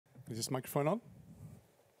Is this microphone on?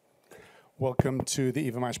 Welcome to the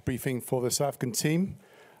EVA match briefing for the South African team.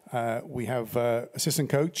 We have assistant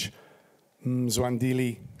coach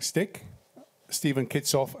Mzwandile Stick, Stephen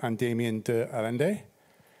Kitshoff and Damian DeAllende.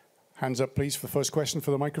 Hands up please for the first question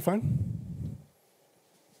for the microphone.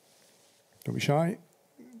 Don't be shy.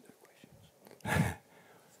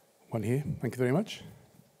 One here, thank you very much.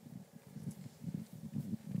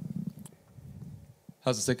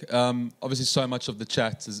 How's it, Stick? Obviously, so much of the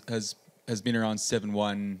chat has been around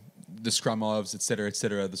 7-1, the scrum halves, etc.,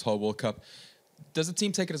 this whole World Cup. Does the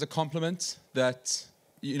team take it as a compliment that,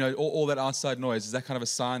 you know, all that outside noise, is that kind of a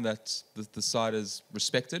sign that the side is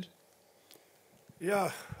respected? Yeah,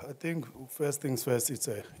 I think first things first, it's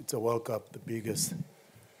a World Cup, the biggest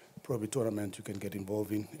probably tournament you can get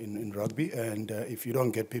involved in rugby. And if you don't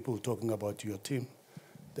get people talking about your team,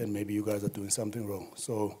 then maybe you guys are doing something wrong.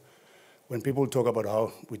 So when people talk about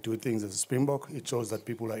how we do things as a Springbok, it shows that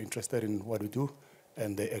people are interested in what we do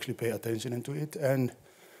and they actually pay attention into it. And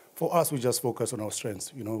for us, we just focus on our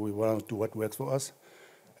strengths. You know, we want to do what works for us.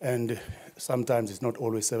 And sometimes it's not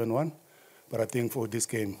always 7-1. But I think for this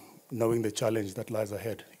game, knowing the challenge that lies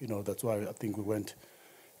ahead, you know, that's why I think we went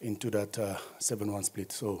into that 7-1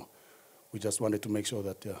 split. So we just wanted to make sure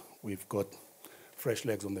that we've got fresh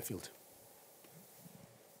legs on the field.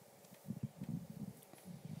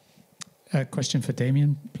 A question for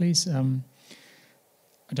Damian, please. I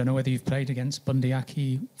don't know whether you've played against Bundy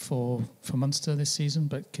Aki for Munster this season,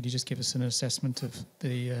 but could you just give us an assessment of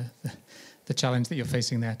the challenge that you're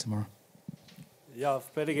facing there tomorrow? Yeah,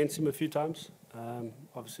 I've played against him a few times.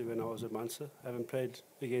 Obviously, when I was at Munster, I haven't played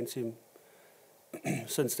against him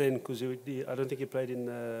since then because I don't think he played in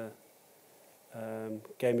the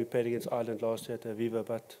game we played against Ireland last year at Viva.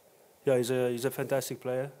 But yeah, he's a fantastic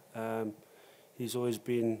player. He's always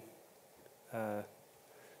been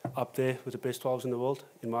up there with the best 12s in the world,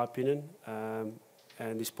 in my opinion.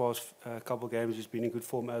 And these past couple of games, he's been in good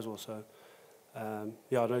form as well. So,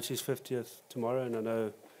 yeah, I know it's his 50th tomorrow, and I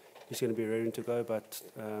know he's going to be raring to go. But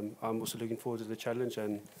I'm also looking forward to the challenge,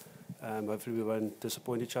 and hopefully we won't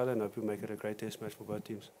disappoint each other, and hope we make it a great test match for both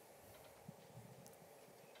teams.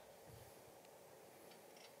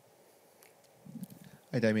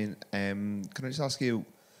 Hi, Damian. Can I just ask you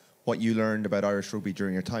what you learned about Irish rugby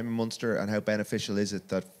during your time in Munster, and how beneficial is it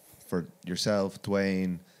that for yourself,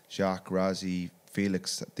 Dwayne, Jacques, Razi,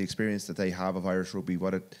 Felix, the experience that they have of Irish rugby,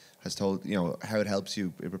 what it has told, you know, how it helps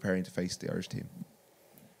you in preparing to face the Irish team?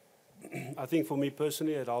 I think for me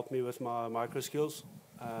personally, it helped me with my micro skills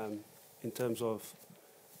in terms of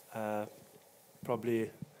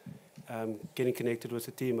probably getting connected with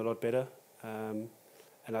the team a lot better.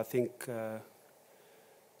 And I think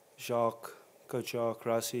Coach Jacques,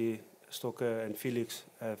 Rassie, Stocker and Felix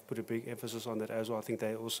have put a big emphasis on that as well. I think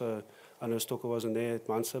they also, I know Stocker wasn't there at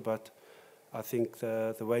Munster, but I think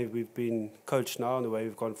the way we've been coached now and the way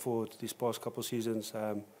we've gone forward these past couple of seasons,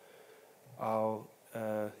 our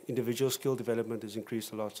individual skill development has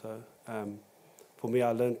increased a lot. So for me,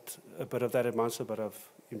 I learned a bit of that at Munster, but I've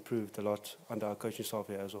improved a lot under our coaching staff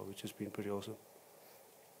here as well, which has been pretty awesome.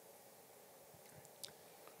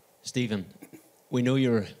 Stephen, we know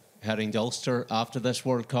you're heading to Ulster after this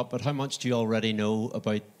World Cup, but how much do you already know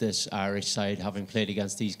about this Irish side, having played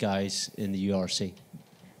against these guys in the URC?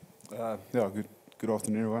 Yeah, good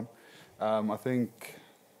afternoon, everyone. I think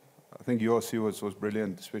URC was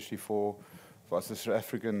brilliant, especially for us, the South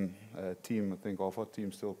African team. I think half our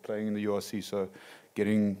team's still playing in the URC, so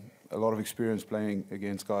getting a lot of experience playing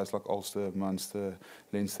against guys like Ulster, Munster,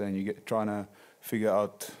 Leinster, and you trying to figure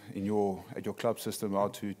out at your club system how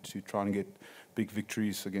to try and get big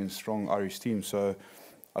victories against strong Irish teams. So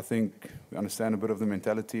I think we understand a bit of the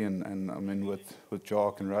mentality, and I mean with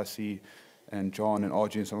Jacques and Rassie and John and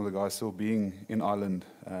RG and some of the guys still being in Ireland,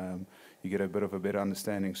 you get a bit of a better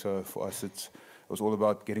understanding. So for us, it was all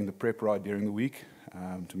about getting the prep right during the week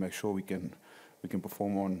to make sure we can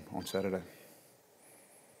perform on Saturday.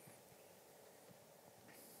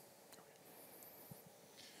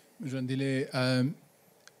 Mzwandile,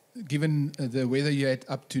 given the weather you had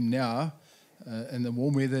up to now and the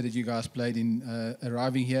warm weather that you guys played in,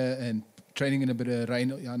 arriving here and training in a bit of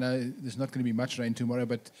rain, I know there's not going to be much rain tomorrow,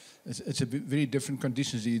 but it's a very different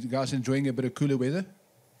conditions. Are you guys enjoying a bit of cooler weather?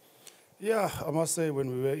 Yeah, I must say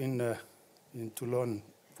when we were in Toulon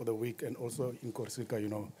for the week and also in Corsica, you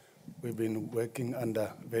know, we've been working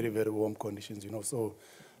under very, very warm conditions, you know. So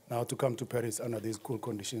now to come to Paris under these cool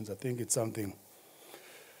conditions, I think it's something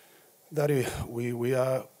that we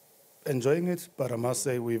are enjoying it. But I must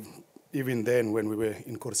say even then when we were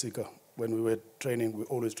in Corsica, when we were training, we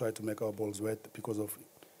always tried to make our balls wet because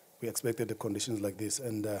we expected the conditions like this.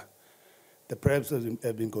 And The preps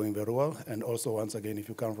have been going very well. And also, once again, if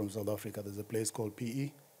you come from South Africa, there's a place called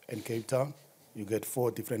PE in Cape Town. You get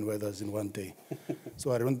 4 different weathers in one day.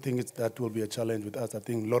 So I don't think that will be a challenge with us. I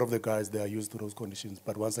think a lot of the guys, they are used to those conditions.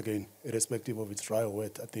 But once again, irrespective of it's dry or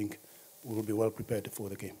wet, I think we will be well prepared for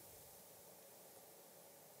the game.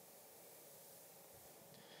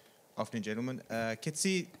 Afternoon, gentlemen.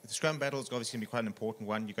 Kitsi, the scrum battle is obviously going to be quite an important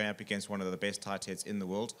one. You're going up against one of the best tight heads in the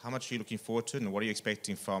world. How much are you looking forward to, and what are you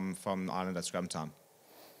expecting from Ireland at scrum time?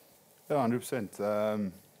 Yeah,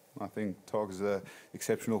 100%. I think Tog is an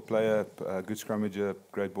exceptional player, a good scrummager,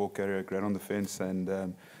 great ball carrier, great on the fence, and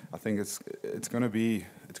I think it's going to be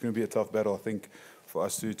a tough battle. I think for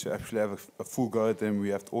us to actually have a full go at them,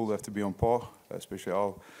 we all have to be on par, especially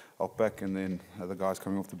our pack and then the guys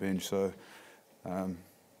coming off the bench. So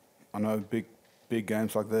I know big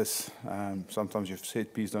games like this, sometimes your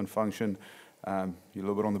set piece don't function. You're a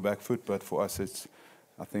little bit on the back foot, but for us,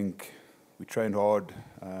 I think we trained hard.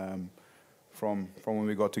 From when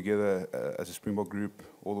we got together as a Springbok group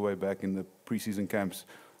all the way back in the pre-season camps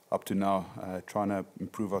up to now, trying to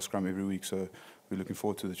improve our scrum every week. So we're looking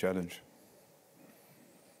forward to the challenge.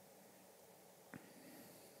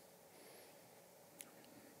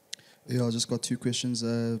 Yeah, I just got 2 questions.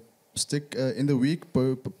 Stick, in the week,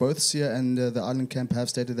 both Sia and the Ireland camp have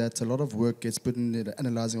stated that a lot of work gets put in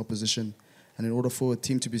analysing opposition. And in order for a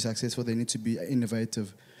team to be successful, they need to be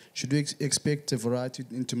innovative. Should we expect a variety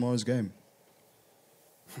in tomorrow's game?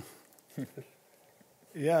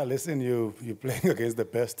 Yeah, listen, you're playing against the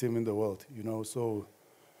best team in the world, so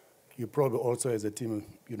you probably also as a team,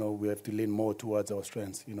 we have to lean more towards our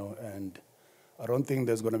strengths, and I don't think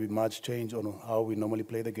there's going to be much change on how we normally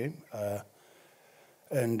play the game.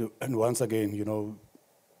 And once again,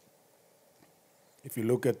 if you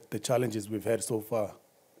look at the challenges we've had so far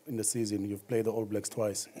in the season, you've played the All Blacks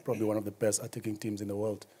twice, probably one of the best attacking teams in the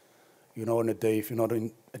world. On a day, if you're not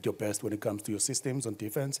at your best when it comes to your systems on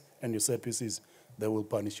defense and your set pieces, they will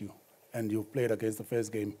punish you. And you've played against the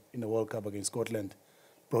first game in the World Cup against Scotland.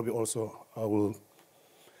 Probably also, I will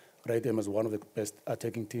rate them as one of the best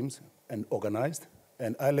attacking teams and organized.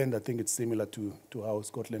 And Ireland, I think it's similar to how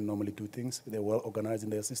Scotland normally do things. They're well organized in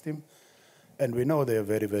their system. And we know they're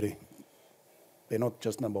they're not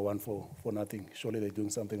just number one for nothing. Surely they're doing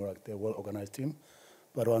something right. They're a well-organized team.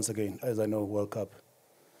 But once again, as I know, World Cup,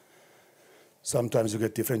 sometimes you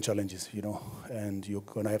get different challenges, and you're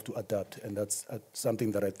going to have to adapt. And that's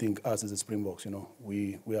something that I think us as a Springboks,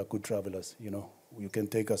 we are good travelers, You can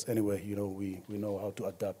take us anywhere, we know how to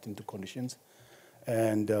adapt into conditions.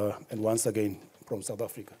 And once again, from South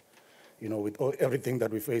Africa, with everything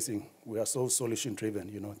that we're facing, we are so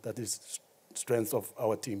solution-driven, That is strength of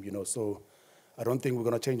our team, So I don't think we're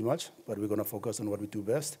going to change much, but we're going to focus on what we do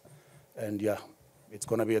best. And, yeah, it's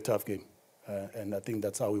going to be a tough game. And I think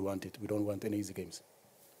that's how we want it. We don't want any easy games.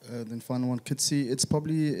 Then final one, Kitsi,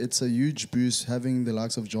 it's a huge boost having the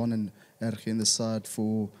likes of John and Erge in the side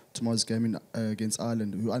for tomorrow's game against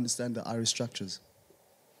Ireland, who understand the Irish structures.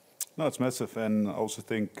 No, it's massive, and I also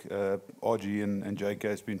think RG and JK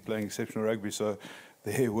has been playing exceptional rugby, so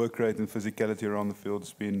their work rate and physicality around the field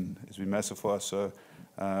has been massive for us. So,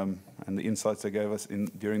 and the insights they gave us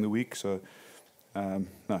during the week. So,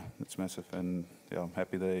 no, it's massive, and yeah, I'm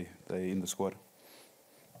happy they're in the squad.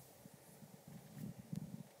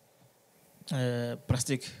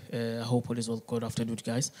 Prastic, I hope all is well. Good afternoon,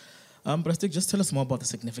 guys. Prastic, just tell us more about the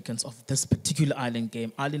significance of this particular Ireland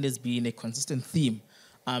game. Ireland has been a consistent theme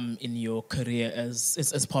in your career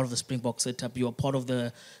as part of the Springbok setup. You were part of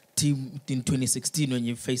the team in 2016 when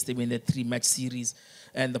you faced them in the 3-match series,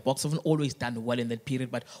 and the Boks haven't always done well in that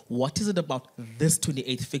period. But what is it about this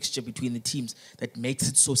 28th fixture between the teams that makes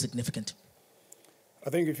it so significant? I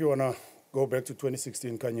think if you want to go back to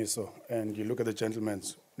 2016 Kanyuso and you look at the gentlemen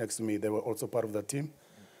next to me, they were also part of that team.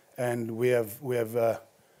 And we have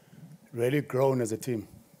really grown as a team,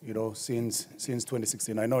 since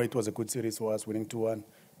 2016. I know it was a good series for us, winning 2-1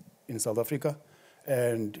 in South Africa.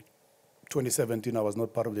 And 2017, I was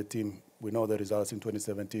not part of the team. We know the results in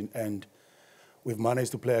 2017. And we've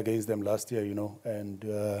managed to play against them last year, and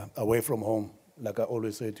away from home, like I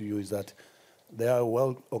always say to you, is that they are a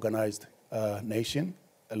well-organized nation.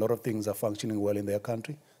 A lot of things are functioning well in their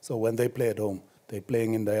country. So when they play at home, they're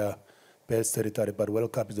playing in their best territory. But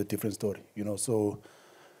World Cup is a different story, So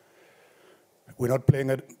they're not playing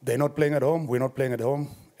at home. We're not playing at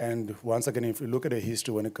home. And once again, if you look at the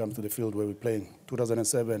history when it comes to the field where we're playing,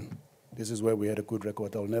 2007, this is where we had a good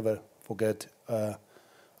record. I'll never forget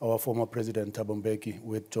our former president, Thabo Mbeki,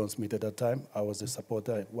 with John Smith at that time. I was a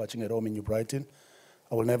supporter watching at home in New Brighton.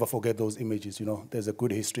 I will never forget those images, There's a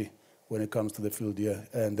good history when it comes to the field here.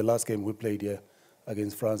 And the last game we played here,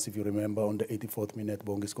 against France, if you remember, on the 84th minute,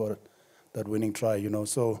 Bongi scored that winning try, you know.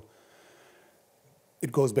 So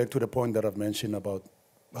it goes back to the point that I've mentioned about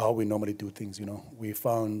how we normally do things, you know. We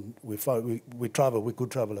travel, we're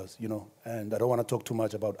good travelers, you know. And I don't want to talk too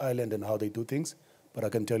much about Ireland and how they do things, but I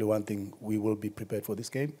can tell you one thing, we will be prepared for this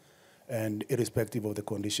game, and irrespective of the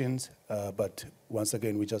conditions. But once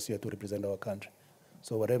again, we're just here to represent our country.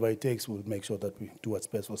 So whatever it takes, we'll make sure that we do what's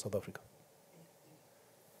best for South Africa.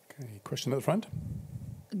 Okay, question at the front.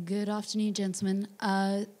 Good afternoon, gentlemen.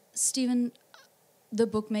 Stephen, the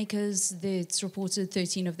bookmakers, it's reported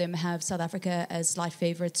 13 of them have South Africa as slight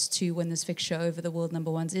favourites to win this fixture over the world number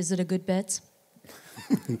ones. Is it a good bet?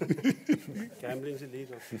 Gambling's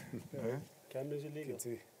illegal. Gambling's illegal.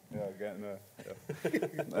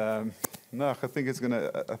 No, I think it's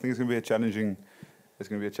gonna be a challenging. It's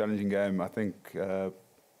going to be a challenging game. I think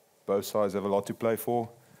both sides have a lot to play for.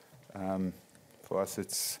 For us,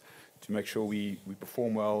 it's to make sure we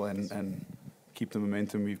perform well and keep the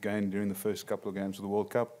momentum we've gained during the first couple of games of the World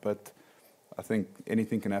Cup. But I think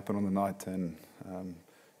anything can happen on the night, and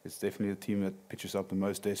it's definitely the team that pitches up the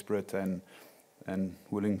most desperate and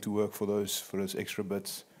willing to work for those extra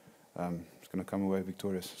bits. It's going to come away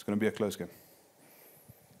victorious. It's going to be a close game.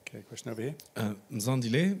 Okay, question over here.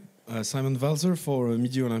 Nzandile, Simon Valzer for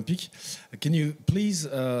Midi Olympique. Can you please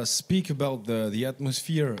speak about the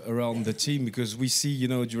atmosphere around the team? Because we see, you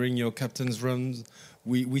know, during your captain's runs,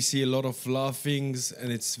 we see a lot of laughings,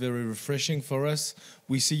 and it's very refreshing for us.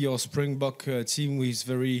 We see your Springbok team who is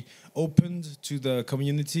very open to the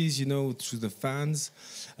communities, you know, to the fans.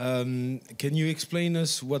 Can you explain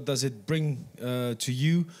us what does it bring to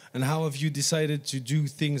you, and how have you decided to do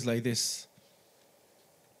things like this?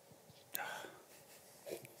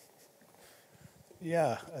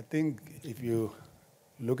 Yeah, I think if you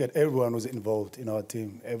look at everyone who's involved in our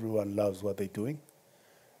team, everyone loves what they're doing.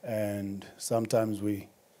 And sometimes we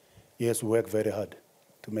work very hard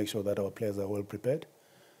to make sure that our players are well prepared.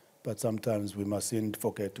 But sometimes we mustn't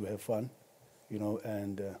forget to have fun, you know.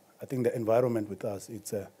 And I think the environment with us,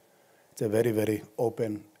 it's a very, very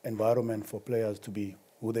open environment for players to be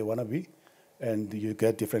who they want to be. And you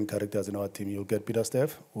get different characters in our team. You'll get Peter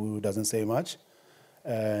Steff, who doesn't say much.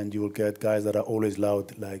 And you will get guys that are always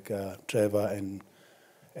loud, like Trevor and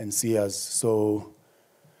Sias. So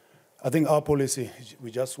I think our policy, we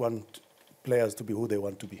just want players to be who they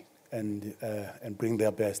want to be and bring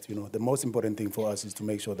their best. You know, the most important thing for us is to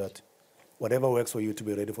make sure that whatever works for you to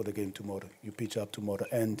be ready for the game tomorrow, you pitch up tomorrow.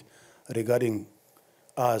 And regarding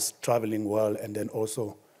us traveling well and then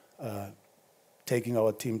also taking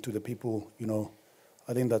our team to the people, you know,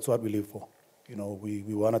 I think that's what we live for. You know, we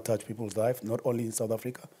want to touch people's life, not only in South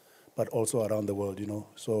Africa, but also around the world, you know.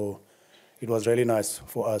 So it was really nice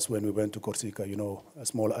for us when we went to Corsica, you know, a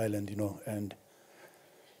small island, you know, and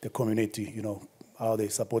the community, you know, how they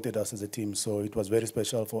supported us as a team. So it was very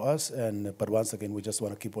special for us. But once again, we just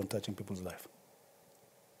want to keep on touching people's life.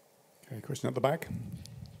 Okay, question at the back.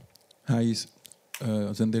 Hi,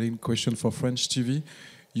 Zendelim, question for French TV.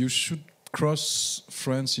 You should cross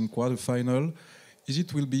France in quarterfinal. Is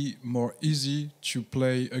it will be more easy to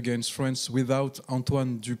play against France without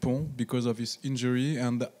Antoine Dupont because of his injury,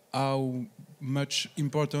 and how much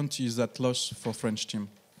important is that loss for French team?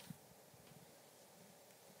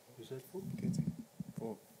 Is that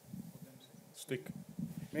for Stick.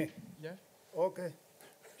 Me? Yeah. Okay.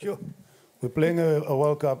 Sure. We're playing a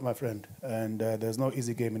World Cup, my friend, and there's no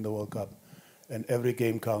easy game in the World Cup, and every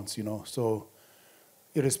game counts, you know. So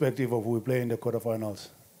irrespective of who we play in the quarterfinals,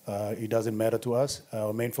 it doesn't matter to us.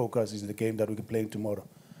 Our main focus is the game that we're playing tomorrow.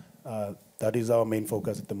 That is our main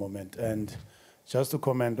focus at the moment. And just to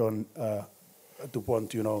comment on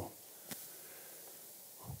Dupont, you know,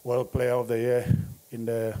 World Player of the Year in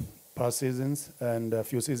the past seasons and a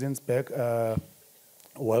few seasons back,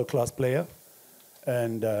 world-class player.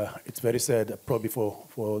 And it's very sad, probably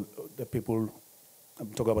for the people,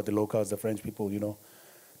 I'm talking about the locals, the French people, you know,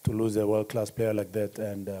 to lose a world-class player like that.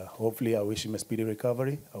 And hopefully I wish him a speedy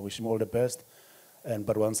recovery. I wish him all the best.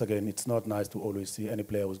 But once again, it's not nice to always see any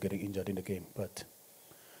player who's getting injured in the game. But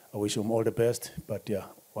I wish him all the best. But yeah,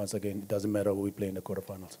 once again, it doesn't matter who we play in the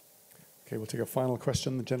quarterfinals. Okay, we'll take a final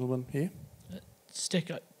question. The gentleman here.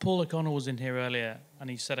 Stick, Paul O'Connell was in here earlier, and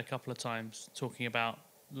he said a couple of times, talking about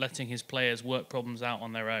letting his players work problems out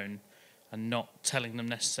on their own and not telling them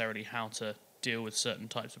necessarily how to deal with certain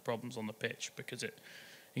types of problems on the pitch, because it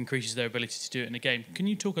increases their ability to do it in a game. Can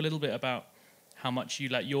you talk a little bit about how much you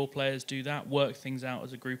let your players do that, work things out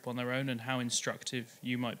as a group on their own, and how instructive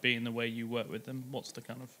you might be in the way you work with them? What's the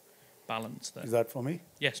kind of balance there? Is that for me?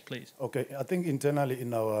 Yes, please. Okay, I think internally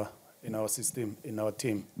in our system, in our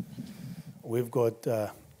team, we've got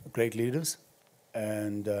great leaders,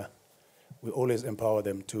 and we always empower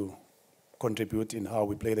them to contribute in how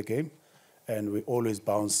we play the game, and we always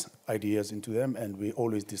bounce ideas into them, and we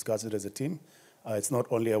always discuss it as a team. It's not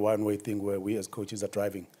only a one-way thing where we as coaches are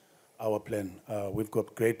driving our plan. We've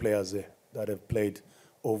got great players there that have played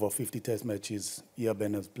over 50 test matches.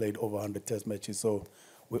 Ben has played over 100 test matches. So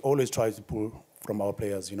we always try to pull from our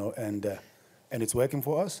players, and it's working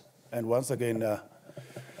for us. And once again,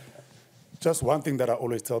 just one thing that I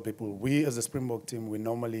always tell people, we as a Springbok team, we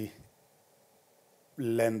normally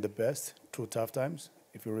learn the best through tough times.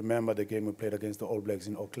 If you remember the game we played against the All Blacks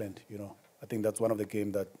in Auckland, I think that's one of the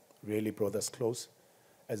games that really brought us close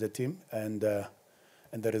as a team. And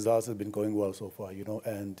the results have been going well so far,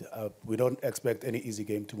 and we don't expect any easy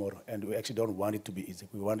game tomorrow, and we actually don't want it to be easy.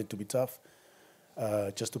 We want it to be tough,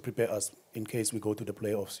 just to prepare us in case we go to the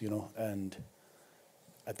playoffs, and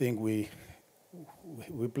I think we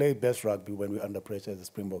play best rugby when we're under pressure as the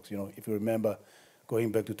Springboks. If you remember,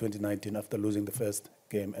 going back to 2019 after losing the first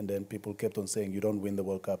game, and then people kept on saying you don't win the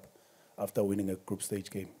World Cup after winning a group stage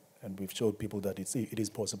game, and we've showed people that it is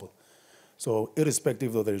possible. So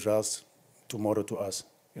irrespective of the results tomorrow to us,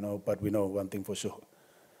 but we know one thing for sure: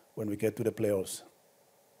 when we get to the playoffs,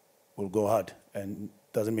 we'll go hard, and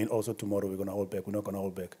doesn't mean also tomorrow we're going to hold back. We're not going to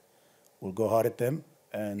hold back. We'll go hard at them,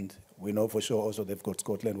 and we know for sure also they've got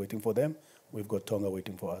Scotland waiting for them. We've got Tonga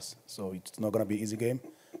waiting for us. So it's not going to be an easy game,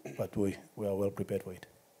 but we are well prepared for it.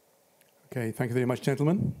 Okay, thank you very much,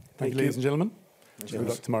 gentlemen. Thank you, ladies and gentlemen. Good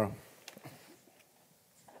luck tomorrow.